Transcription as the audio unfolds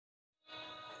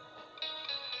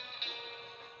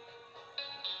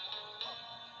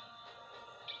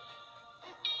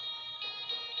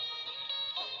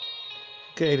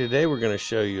Okay, today we're going to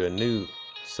show you a new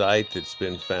site that's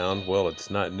been found. Well,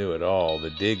 it's not new at all. The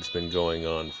dig's been going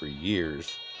on for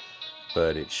years,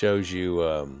 but it shows you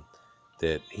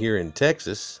that here in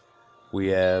Texas we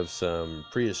have some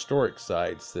prehistoric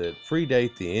sites that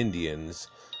predate the Indians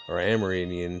or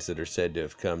Amerindians that are said to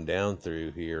have come down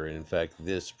through here. And in fact,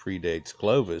 this predates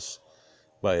Clovis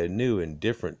by a new and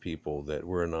different people that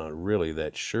we're not really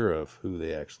that sure of who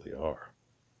they actually are.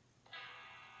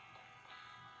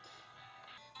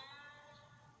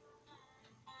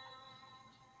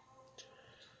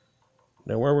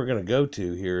 Now where we're going to go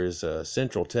to here is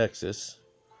central Texas,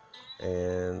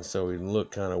 and so we can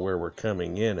look kind of where we're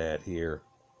coming in at here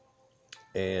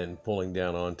and pulling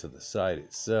down onto the site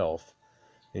itself,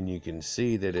 and you can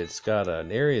see that it's got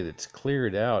an area that's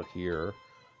cleared out here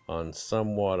on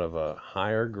somewhat of a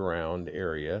higher ground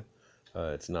area.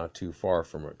 It's not too far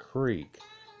from a creek,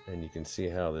 and you can see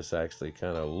how this actually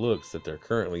kind of looks that they're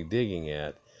currently digging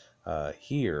at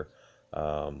here.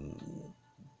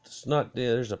 It's not,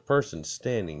 there's a person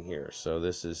standing here, so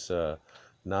this is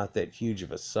not that huge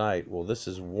of a site. Well, this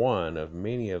is one of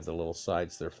many of the little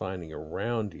sites they're finding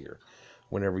around here.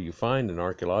 Whenever you find an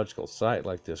archaeological site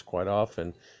like this, quite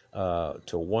often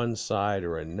to one side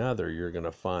or another, you're going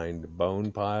to find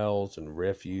bone piles and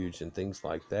refuge and things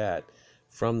like that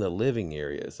from the living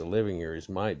areas. The living areas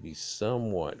might be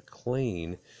somewhat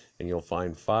clean, and you'll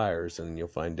find fires, and you'll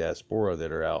find diaspora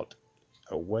that are out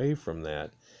away from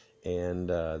that. And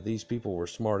these people were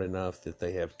smart enough that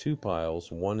they have two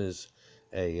piles. One is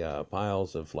a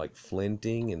piles of like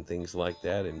flinting and things like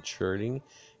that and cherting,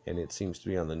 and it seems to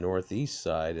be on the northeast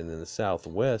side, and then the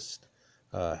southwest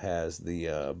has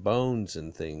the bones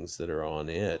and things that are on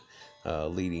it,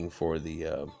 leading for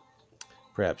the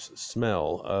perhaps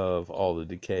smell of all the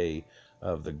decay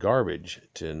of the garbage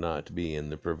to not be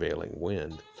in the prevailing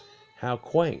wind. How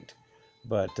quaint.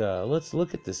 But let's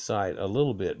look at the site a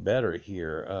little bit better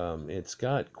here. It's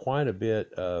got quite a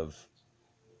bit of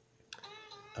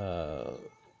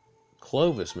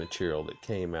Clovis material that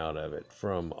came out of it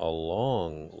from a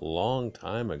long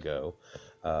time ago.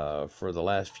 For the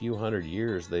last few hundred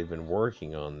years they've been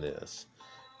working on this,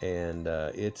 and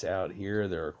it's out here.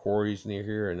 There are quarries near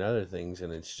here and other things,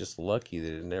 and it's just lucky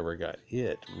that it never got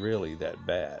hit really that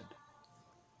bad.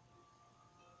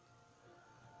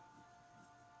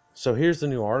 So here's the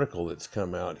new article that's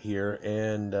come out here,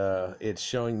 and it's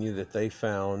showing you that they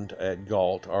found at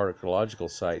Gault archaeological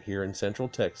site here in central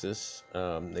Texas.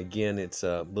 Again, it's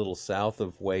a little south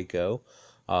of Waco,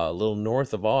 a little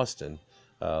north of Austin.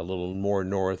 A little more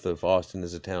north of Austin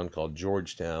is a town called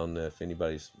Georgetown. If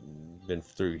anybody's been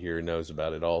through here knows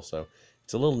about it also.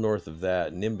 It's a little north of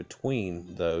that, and in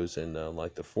between those and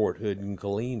like the Fort Hood and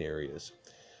Killeen areas.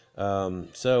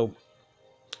 So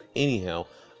anyhow,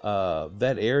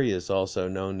 that area is also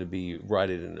known to be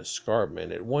right at an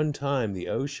escarpment. At one time, the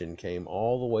ocean came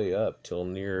all the way up till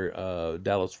near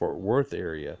Dallas-Fort Worth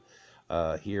area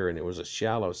here, and it was a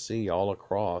shallow sea all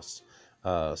across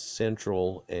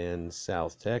central and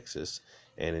south Texas.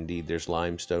 And indeed, there's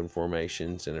limestone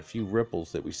formations and a few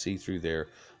ripples that we see through there,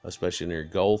 especially near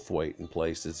Goldthwaite and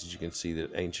places, as you can see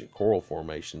that ancient coral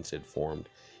formations had formed.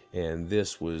 And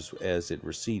this was, as it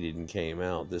receded and came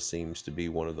out, this seems to be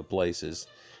one of the places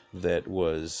that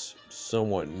was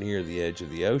somewhat near the edge of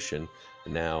the ocean,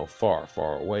 now far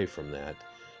away from that.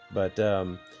 But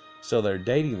so they're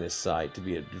dating this site to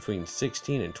be at between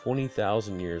 16 and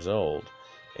 20,000 years old,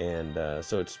 and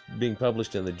so it's being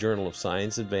published in the Journal of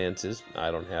Science Advances.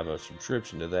 I don't have a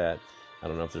subscription to that. I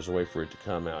don't know if there's a way for it to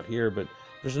come out here, but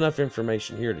there's enough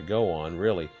information here to go on,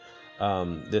 really.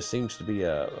 This seems to be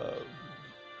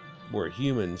where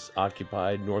humans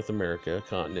occupied North America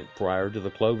continent prior to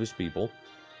the Clovis people,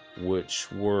 which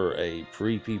were a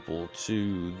pre-people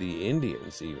to the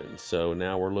Indians even. So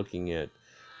now we're looking at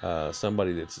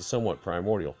somebody that's somewhat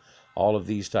primordial. All of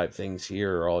these type things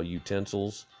here are all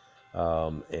utensils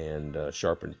and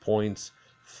sharpened points,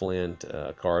 flint,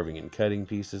 carving and cutting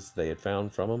pieces they had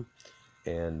found from them,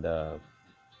 and a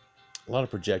lot of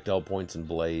projectile points and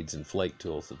blades and flake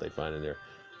tools that they find in there.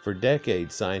 For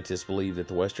decades, scientists believe that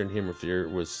the Western Hemisphere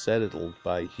was settled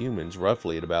by humans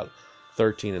roughly at about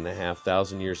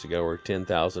 13,500 years ago, or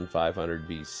 10,500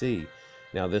 BC.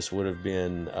 Now, this would have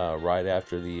been right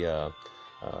after the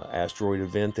asteroid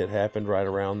event that happened right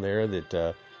around there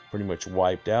that pretty much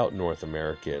wiped out North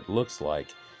America, it looks like,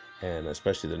 and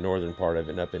especially the northern part of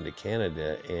it up into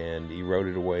Canada, and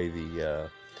eroded away the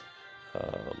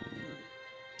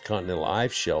continental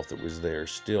ice shelf that was there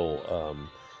still,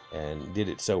 and did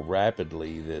it so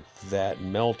rapidly that that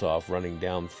melt off running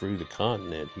down through the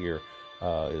continent here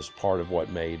is part of what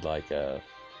made like the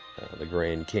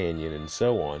Grand Canyon and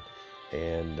so on.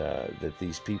 and that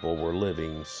these people were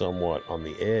living somewhat on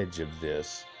the edge of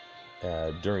this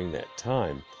during that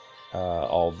time.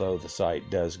 Although the site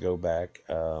does go back,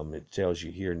 it tells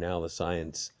you here now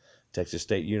the Texas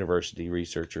State University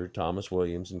researcher Thomas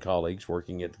Williams and colleagues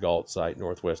working at the Gault site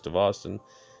northwest of Austin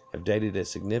have dated a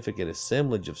significant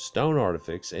assemblage of stone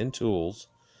artifacts and tools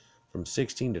from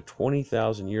 16 to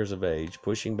 20,000 years of age,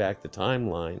 pushing back the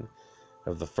timeline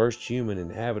of the first human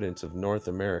inhabitants of North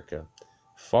America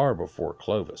far before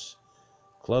Clovis.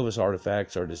 Clovis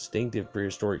artifacts are distinctive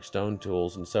prehistoric stone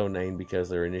tools, and so named because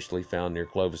they were initially found near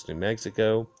Clovis, New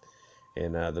Mexico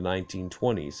in the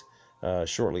 1920s.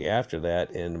 Shortly after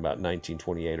that, in about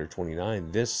 1928 or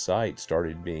 29, this site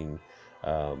started being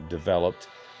developed,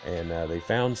 and they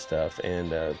found stuff,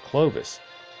 and Clovis.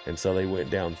 And so they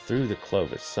went down through the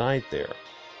Clovis site there.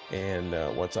 And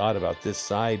what's odd about this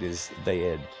site is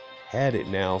they had it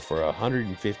now for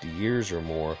 150 years or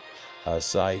more, a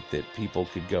site that people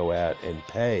could go at and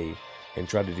pay and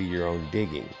try to do your own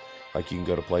digging. Like you can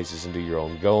go to places and do your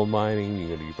own gold mining, you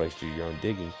can go to your place to do your own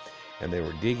digging. And they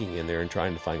were digging in there and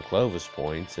trying to find Clovis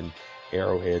points and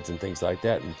arrowheads and things like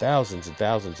that. And thousands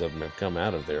of them have come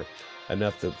out of there,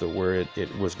 enough that where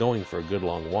it was going for a good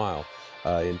long while,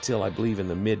 until I believe in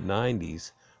the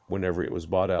mid-90s, whenever it was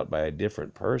bought out by a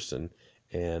different person.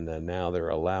 And now they're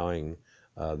allowing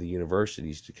the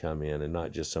universities to come in and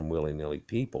not just some willy-nilly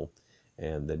people.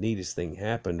 And the neatest thing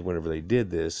happened whenever they did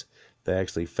this. They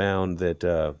actually found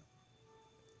that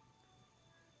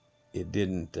it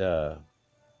didn't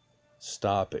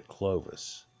stop at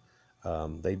Clovis.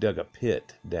 They dug a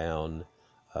pit down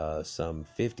some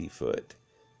 50 foot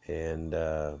and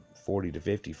 40 to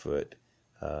 50 foot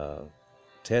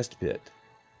test pit.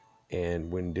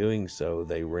 And when doing so,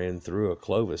 they ran through a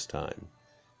Clovis time,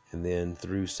 and then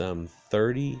through some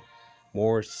 30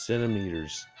 more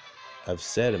centimeters of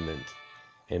sediment.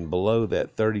 And below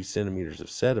that 30 centimeters of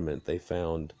sediment, they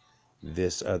found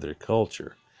this other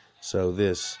culture. So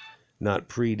this not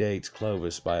predates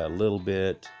Clovis by a little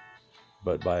bit,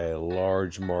 but by a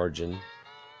large margin,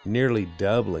 nearly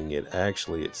doubling it,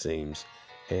 actually, it seems.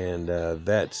 And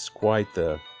that's quite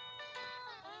the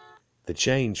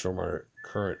change from our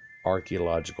current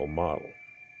archaeological model.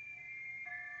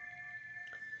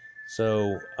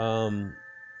 So,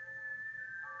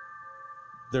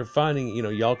 they're finding,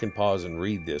 y'all can pause and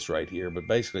read this right here, but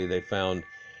basically they found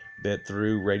that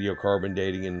through radiocarbon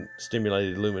dating and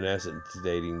stimulated luminescence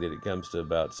dating that it comes to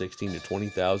about 16 to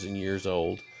 20,000 years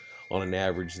old on an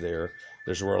average there.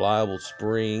 There's a reliable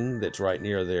spring that's right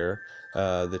near there,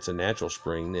 that's a natural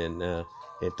spring, and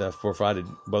it provided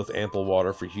both ample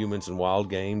water for humans and wild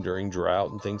game during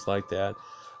drought and things like that.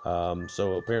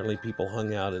 So apparently people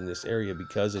hung out in this area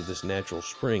because of this natural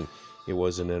spring. It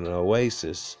wasn't an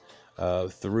oasis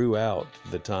throughout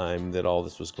the time that all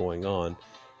this was going on.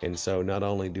 And so not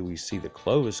only do we see the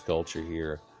Clovis culture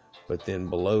here, but then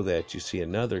below that you see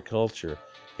another culture,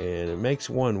 and it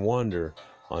makes one wonder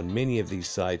on many of these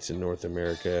sites in North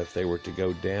America, if they were to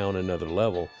go down another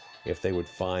level, if they would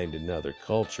find another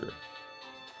culture.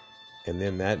 And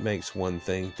then that makes one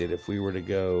think that if we were to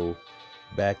go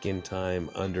back in time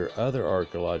under other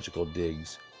archaeological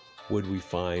digs, would we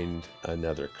find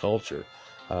another culture?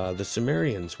 The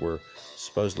Sumerians were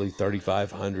supposedly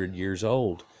 3,500 years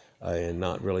old, and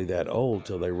not really that old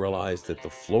till they realized that the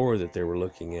floor that they were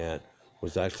looking at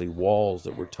was actually walls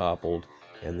that were toppled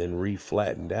and then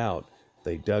re-flattened out.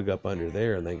 They dug up under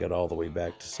there and they got all the way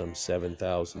back to some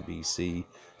 7,000 BC,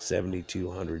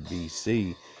 7,200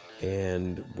 BC,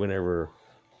 and whenever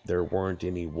there weren't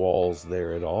any walls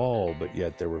there at all, but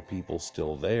yet there were people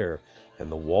still there,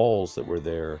 and the walls that were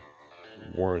there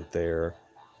weren't there.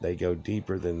 They go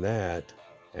deeper than that,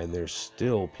 and there's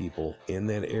still people in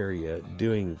that area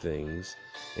doing things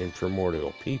in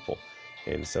primordial people.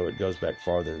 And so it goes back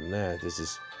farther than that. This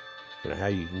is how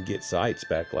you can get sites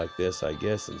back like this, I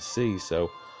guess, and see. So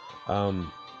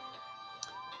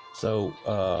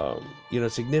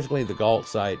significantly, the Gault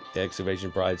site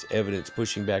excavation provides evidence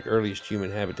pushing back earliest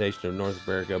human habitation of North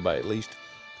America by at least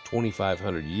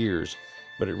 2,500 years,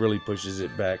 but it really pushes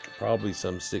it back probably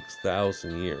some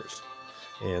 6,000 years.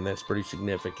 And that's pretty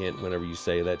significant whenever you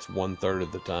say that's 1/3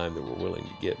 of the time that we're willing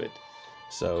to give it.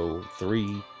 So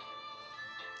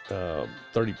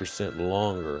 30%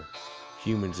 longer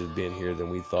humans have been here than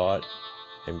we thought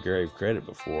and gave credit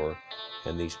before.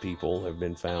 And these people have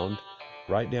been found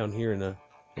right down here in the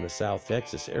South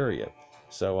Texas area.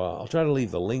 So I'll try to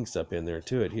leave the links up in there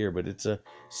to it here, but it's a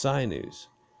Sci News.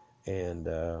 And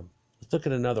let's look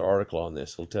at another article on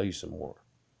this. It'll tell you some more.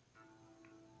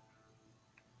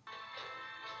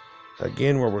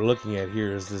 Again, what we're looking at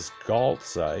here is this Gault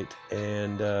site,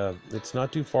 and it's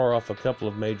not too far off a couple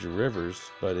of major rivers,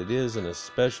 but it is in a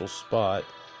special spot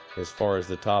as far as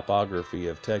the topography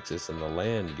of Texas and the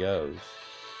land goes.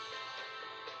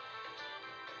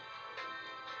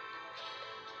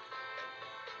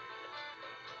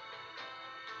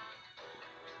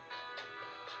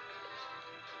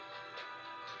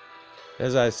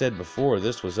 As I said before,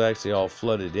 this was actually all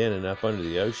flooded in and up under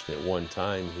the ocean at one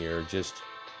time here, just,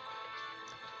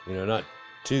 not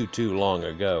too long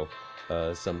ago,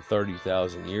 some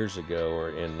 30,000 years ago,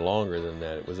 and longer than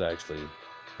that. It was actually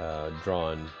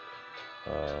drawn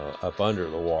up under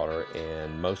the water,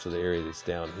 and most of the area that's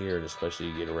down here, and especially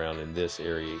you get around in this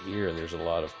area here, and there's a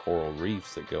lot of coral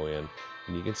reefs that go in,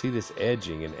 and you can see this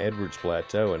edging in Edwards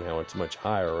Plateau and how it's much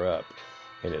higher up,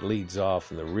 and it leads off,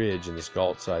 and the ridge, and this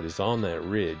Gault site is on that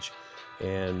ridge,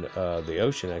 and the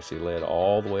ocean actually led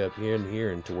all the way up here and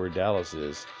here into where Dallas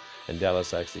is, and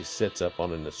Dallas actually sits up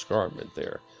on an escarpment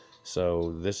there.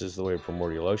 So this is the way a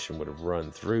primordial ocean would have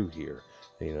run through here.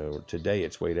 Today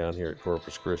it's way down here at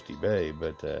Corpus Christi Bay,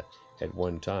 but at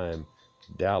one time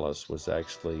Dallas was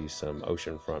actually some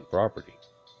oceanfront property.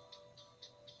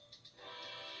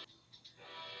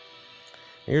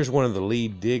 Here's one of the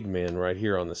lead dig men right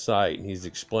here on the site, and he's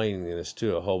explaining this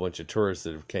to a whole bunch of tourists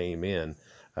that have came in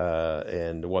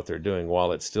and what they're doing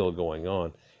while it's still going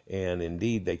on. And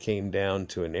indeed, they came down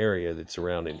to an area that's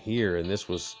around in here, and this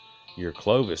was your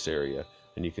Clovis area,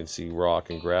 and you can see rock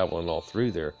and gravel and all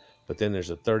through there. But then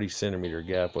there's a 30-centimeter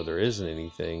gap where there isn't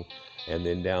anything, and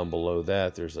then down below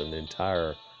that there's an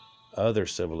entire other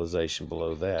civilization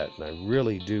below that. And I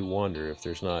really do wonder if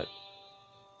there's not,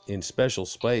 in special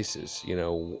spaces,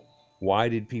 why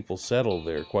did people settle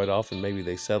there? Quite often maybe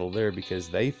they settled there because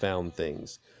they found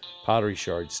things, pottery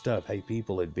shard stuff. Hey,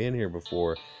 people had been here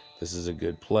before, this is a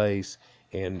good place.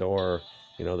 And or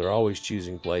they're always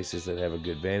choosing places that have a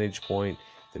good vantage point,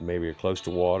 that maybe are close to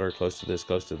water, close to this,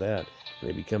 close to that, and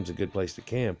it becomes a good place to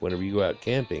camp. Whenever you go out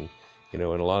camping, in a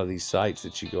lot of these sites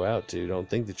that you go out to, don't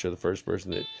think that you're the first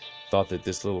person that thought that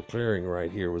this little clearing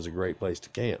right here was a great place to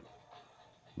camp,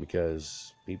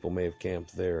 because people may have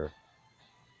camped there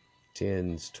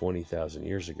 20,000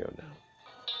 years ago now.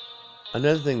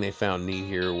 Another thing they found neat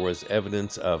here was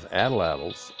evidence of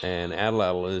atlatls, and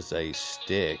atlatl is a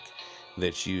stick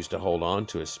that's used to hold on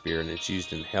to a spear, and it's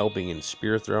used in helping in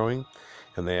spear throwing,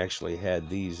 and they actually had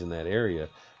these in that area.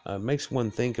 Makes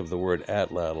one think of the word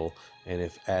atlatl, and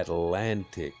if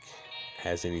Atlantic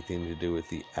has anything to do with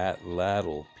the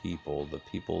atlatl people, the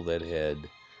people that had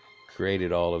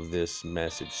created all of this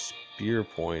massive spear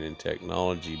point and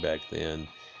technology back then,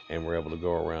 and were able to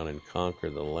go around and conquer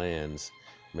the lands.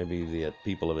 Maybe the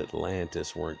people of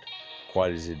Atlantis weren't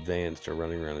quite as advanced or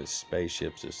running around in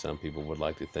spaceships as some people would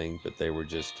like to think, but they were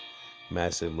just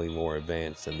massively more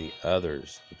advanced than the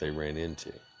others that they ran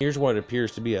into. Here's what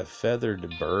appears to be a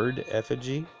feathered bird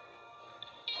effigy,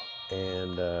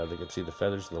 and they can see the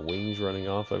feathers and the wings running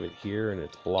off of it here, and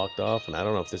it's blocked off. And I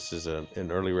don't know if this is an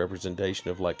early representation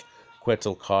of like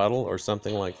Quetzalcoatl or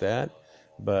something like that,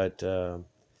 but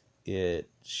it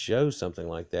shows something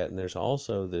like that. And there's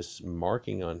also this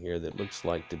marking on here that looks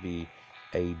like to be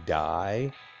a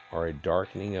dye or a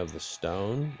darkening of the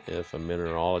stone. If a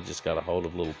mineralogist got a hold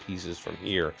of little pieces from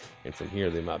here, and from here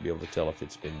they might be able to tell if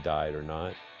it's been dyed or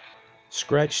not.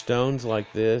 Scratch stones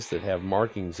like this that have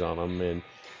markings on them, and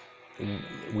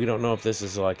we don't know if this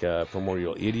is like a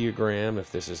primordial ideogram,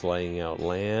 if this is laying out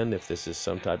land, if this is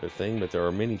some type of thing, but there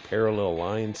are many parallel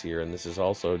lines here, and this is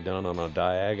also done on a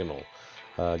diagonal,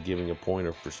 giving a point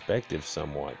of perspective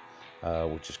somewhat,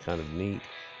 which is kind of neat.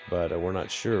 But we're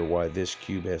not sure why this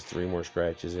cube has 3 more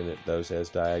scratches in it, those has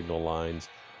diagonal lines,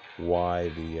 why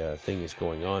the thing is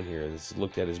going on here. This is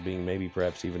looked at as being maybe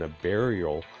perhaps even a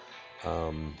burial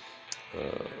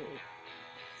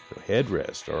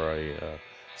headrest, or a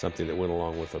something that went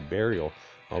along with a burial,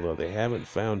 although they haven't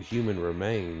found human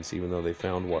remains. Even though they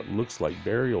found what looks like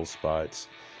burial spots,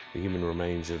 the human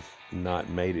remains have not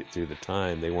made it through the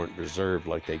time. They weren't preserved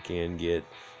like they can get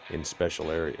in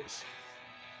special areas.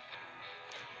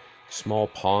 Small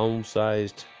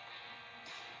palm-sized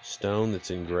stone that's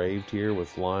engraved here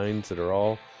with lines that are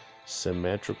all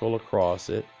symmetrical across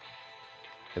it,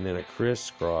 and then a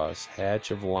crisscross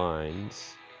hatch of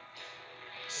lines.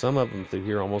 Some of them through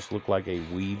here almost look like a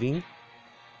weaving,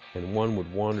 and one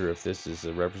would wonder if this is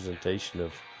a representation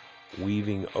of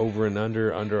weaving over and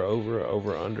under, under, over,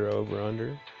 under, over,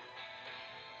 under.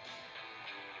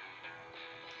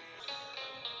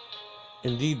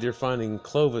 Indeed, they're finding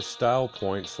Clovis style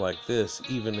points like this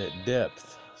even at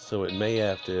depth, so it may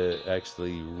have to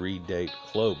actually redate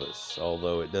Clovis,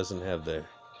 although it doesn't have the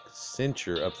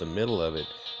cincture up the middle of it,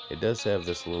 it does have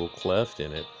this little cleft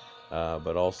in it,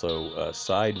 but also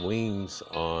side wings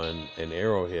on an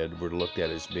arrowhead were looked at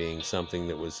as being something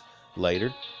that was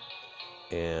later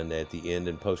and at the end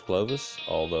in post-Clovis,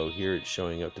 although here it's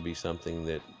showing up to be something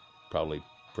that probably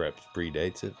perhaps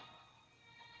predates it.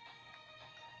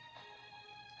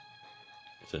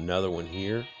 There's another one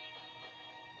here.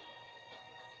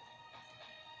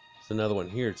 There's another one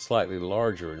here. It's slightly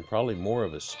larger and probably more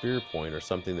of a spear point or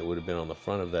something that would have been on the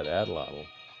front of that atlatl.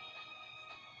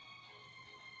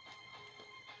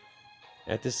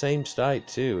 At the same site,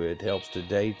 too, it helps to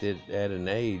date it at an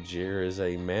age. Here is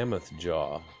a mammoth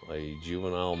jaw, a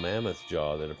juvenile mammoth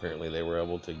jaw that apparently they were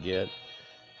able to get.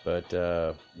 But,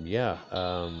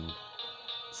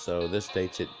 so this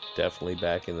dates it definitely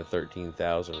back in the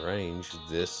 13,000 range.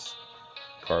 This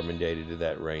carbon dated to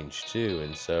that range, too.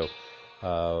 And so,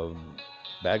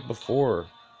 back before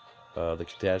the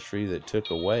catastrophe that took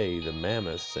away the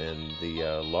mammoths and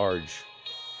the large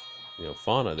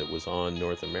fauna that was on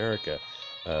North America,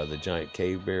 the giant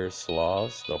cave bears,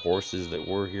 sloths, the horses that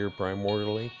were here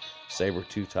primordially,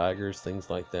 saber-toothed tigers, things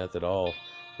like that, that all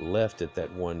left at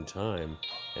that one time,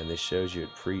 and this shows you it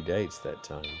predates that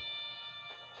time.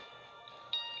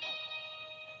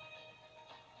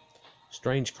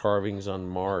 Strange carvings on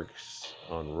marks,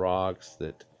 on rocks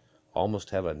that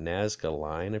almost have a Nazca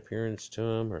line appearance to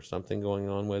them, or something going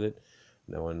on with it.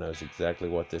 No one knows exactly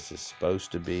what this is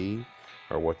supposed to be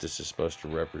or what this is supposed to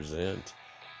represent,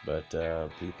 but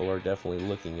people are definitely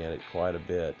looking at it quite a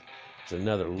bit. There's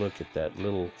another look at that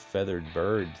little feathered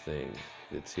bird thing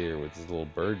that's here with his little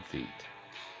bird feet,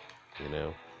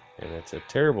 and it's a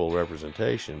terrible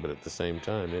representation, but at the same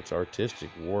time it's artistic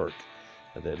work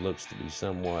that looks to be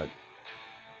somewhat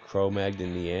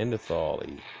Cro-Magnon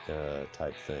Neanderthal-y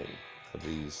type thing of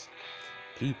these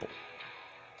people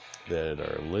that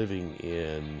are living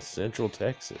in central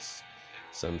Texas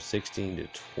some 16 to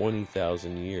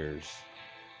 20,000 years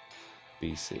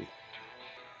BC.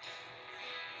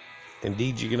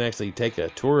 Indeed, you can actually take a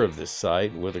tour of this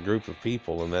site with a group of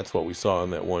people, and that's what we saw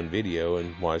in that one video,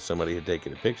 and why somebody had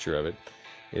taken a picture of it,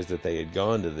 is that they had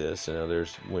gone to this. And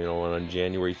there's, on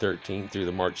January 13th through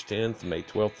the March 10th, May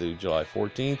 12th through July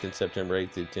 14th, and September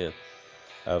 8th through 10th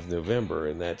of November,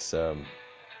 and that's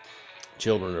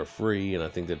children are free, and I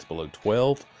think that's below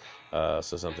 12.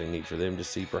 So something neat for them to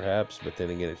see perhaps, but then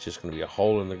again it's just going to be a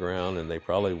hole in the ground and they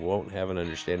probably won't have an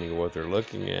understanding of what they're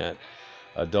looking at.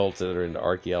 Adults that are into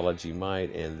archaeology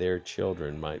might, and their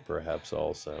children might perhaps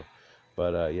also.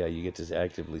 But you get to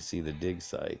actively see the dig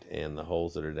site and the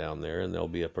holes that are down there, and there'll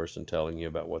be a person telling you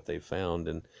about what they found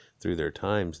and through their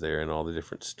times there and all the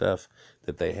different stuff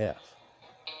that they have.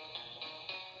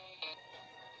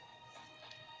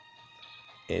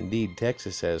 Indeed,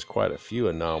 Texas has quite a few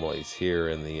anomalies here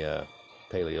in the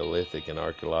Paleolithic and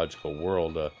archaeological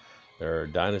world. There are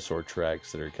dinosaur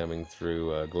tracks that are coming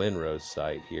through Glen Rose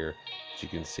site here, as you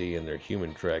can see, and they're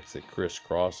human tracks that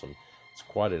crisscross them. It's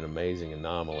quite an amazing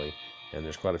anomaly, and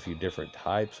there's quite a few different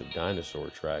types of dinosaur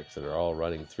tracks that are all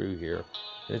running through here.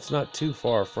 And it's not too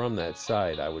far from that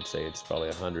site. I would say it's probably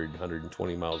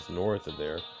 120 miles north of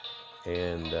there.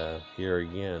 And here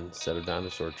again, set of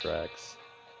dinosaur tracks.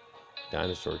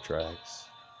 Dinosaur tracks.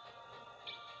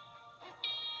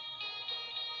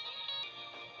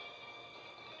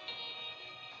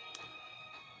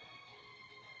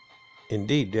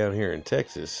 Indeed, down here in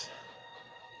Texas,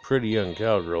 pretty young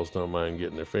cowgirls don't mind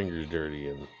getting their fingers dirty,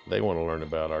 and they want to learn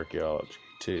about archaeology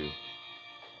too.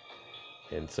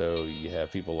 And so you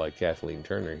have people like Kathleen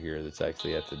Turner here that's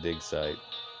actually at the dig site.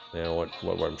 Now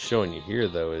what I'm showing you here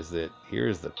though is that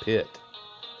here's the pit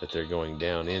that they're going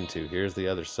down into. Here's the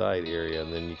other side area,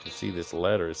 and then you can see this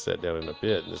ladder is set down in the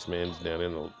pit, and this man's down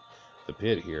in the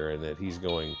pit here, and that he's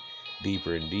going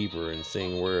deeper and deeper and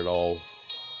seeing where it all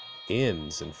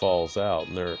ends and falls out.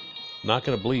 And they're not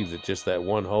going to believe that just that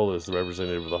one hole is the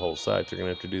representative of the whole site. They're going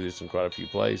to have to do this in quite a few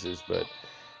places, but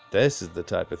this is the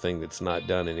type of thing that's not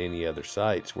done in any other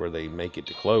sites, where they make it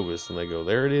to Clovis and they go,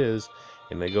 there it is,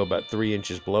 and they go about 3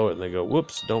 inches below it and they go,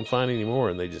 whoops, don't find any more,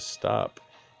 and they just stop.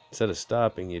 Instead of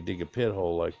stopping, you dig a pit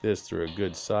hole like this through a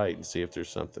good site and see if there's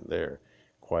something there.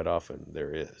 Quite often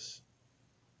there is.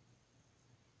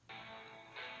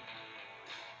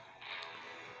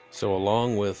 So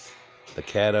along with the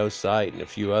Caddo site and a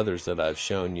few others that I've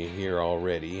shown you here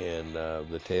already, and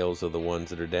the tales of the ones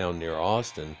that are down near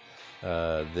Austin,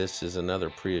 this is another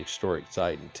prehistoric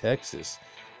site in Texas.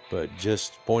 But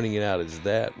just pointing it out as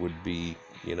that would be,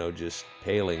 just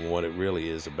paling what it really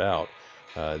is about.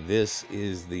 This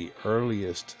is the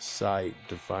earliest site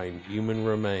to find human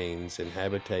remains and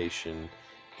habitation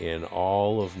in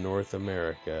all of North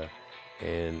America,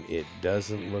 and it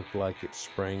doesn't look like it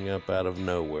sprang up out of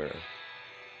nowhere.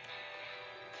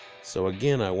 So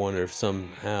again, I wonder if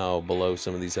somehow below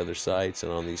some of these other sites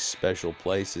and on these special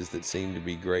places that seem to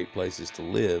be great places to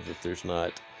live, if there's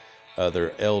not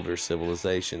other elder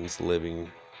civilizations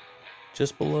living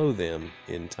just below them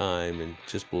in time and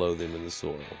just below them in the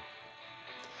soil.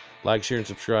 Like, share, and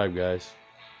subscribe, guys.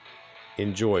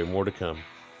 Enjoy. More to come.